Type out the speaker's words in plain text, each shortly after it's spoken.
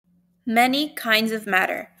Many Kinds of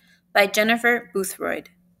Matter by Jennifer Boothroyd.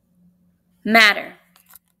 Matter.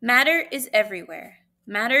 Matter is everywhere.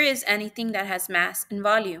 Matter is anything that has mass and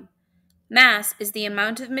volume. Mass is the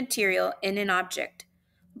amount of material in an object.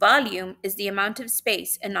 Volume is the amount of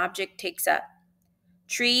space an object takes up.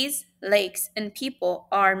 Trees, lakes, and people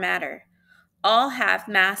are matter. All have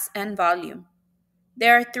mass and volume.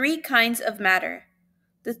 There are 3 kinds of matter.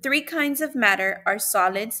 The 3 kinds of matter are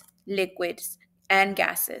solids, liquids, and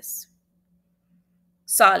gases.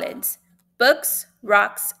 Solids. Books,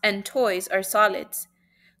 rocks, and toys are solids.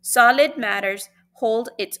 Solid matters hold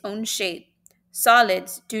its own shape.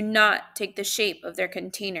 Solids do not take the shape of their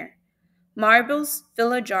container. Marbles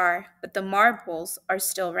fill a jar, but the marbles are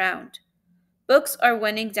still round. Books are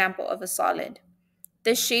one example of a solid.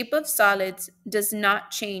 The shape of solids does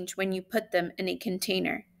not change when you put them in a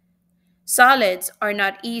container. Solids are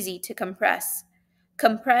not easy to compress.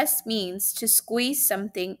 Compress means to squeeze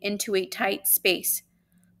something into a tight space.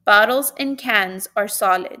 Bottles and cans are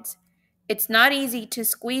solids. It's not easy to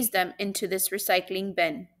squeeze them into this recycling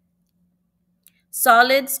bin.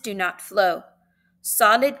 Solids do not flow.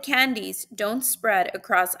 Solid candies don't spread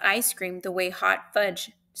across ice cream the way hot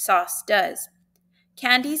fudge sauce does.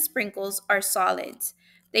 Candy sprinkles are solids.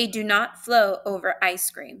 They do not flow over ice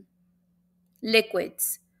cream.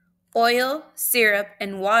 Liquids. Oil, syrup,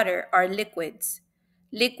 and water are liquids.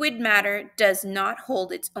 Liquid matter does not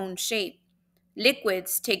hold its own shape.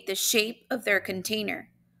 Liquids take the shape of their container.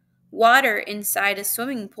 Water inside a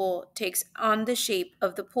swimming pool takes on the shape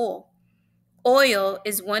of the pool. Oil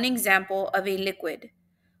is one example of a liquid.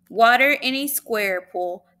 Water in a square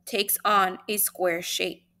pool takes on a square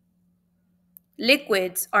shape.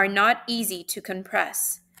 Liquids are not easy to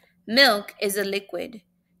compress. Milk is a liquid.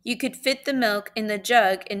 You could fit the milk in the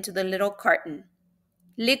jug into the little carton.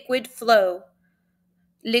 Liquid flow.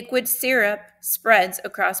 Liquid syrup spreads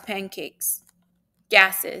across pancakes.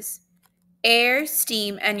 Gases. Air,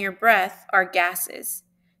 steam, and your breath are gases.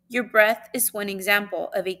 Your breath is one example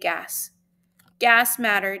of a gas. Gas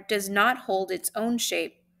matter does not hold its own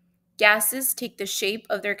shape. Gases take the shape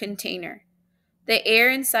of their container. The air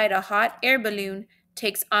inside a hot air balloon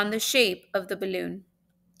takes on the shape of the balloon.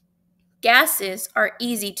 Gases are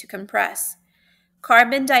easy to compress.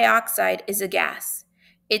 Carbon dioxide is a gas.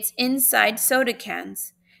 It's inside soda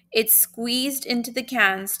cans. It's squeezed into the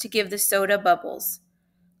cans to give the soda bubbles.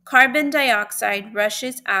 Carbon dioxide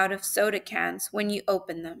rushes out of soda cans when you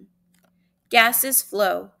open them. Gases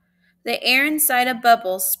flow. The air inside a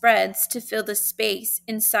bubble spreads to fill the space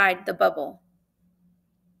inside the bubble.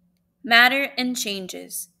 Matter and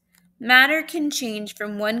changes. Matter can change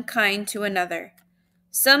from one kind to another.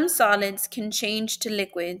 Some solids can change to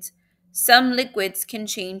liquids. Some liquids can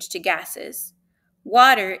change to gases.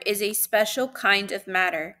 Water is a special kind of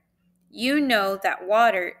matter. You know that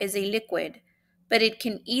water is a liquid, but it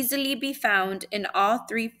can easily be found in all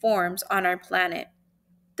 3 forms on our planet.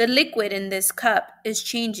 The liquid in this cup is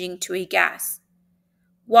changing to a gas.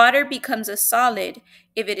 Water becomes a solid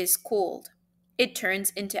if it is cooled. It turns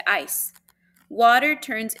into ice. Water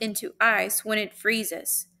turns into ice when it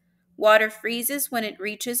freezes. Water freezes when it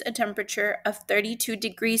reaches a temperature of 32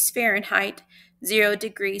 degrees Fahrenheit, 0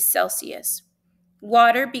 degrees Celsius.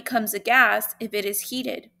 Water becomes a gas if it is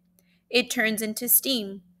heated. It turns into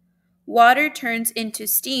steam. Water turns into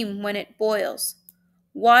steam when it boils.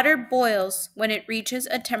 Water boils when it reaches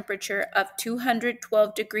a temperature of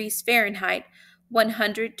 212 degrees Fahrenheit,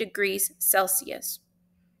 100 degrees Celsius.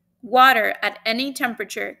 Water at any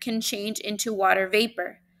temperature can change into water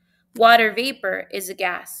vapor. Water vapor is a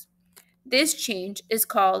gas. This change is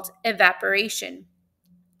called evaporation.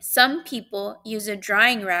 Some people use a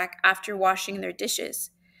drying rack after washing their dishes.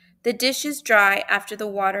 The dishes dry after the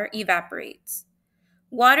water evaporates.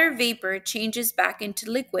 Water vapor changes back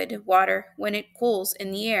into liquid water when it cools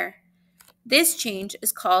in the air. This change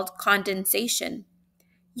is called condensation.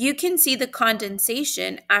 You can see the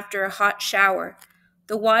condensation after a hot shower.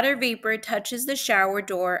 The water vapor touches the shower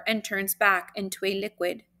door and turns back into a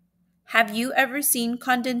liquid. Have you ever seen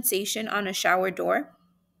condensation on a shower door?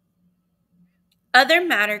 Other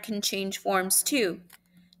matter can change forms too.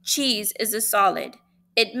 Cheese is a solid.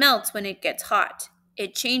 It melts when it gets hot.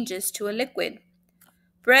 It changes to a liquid.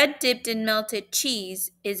 Bread dipped in melted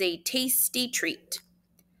cheese is a tasty treat.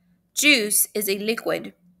 Juice is a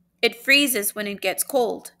liquid. It freezes when it gets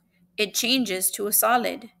cold. It changes to a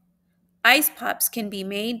solid. Ice pops can be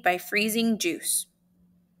made by freezing juice.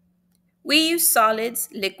 We use solids,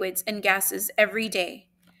 liquids, and gases every day.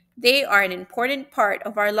 They are an important part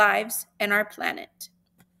of our lives and our planet.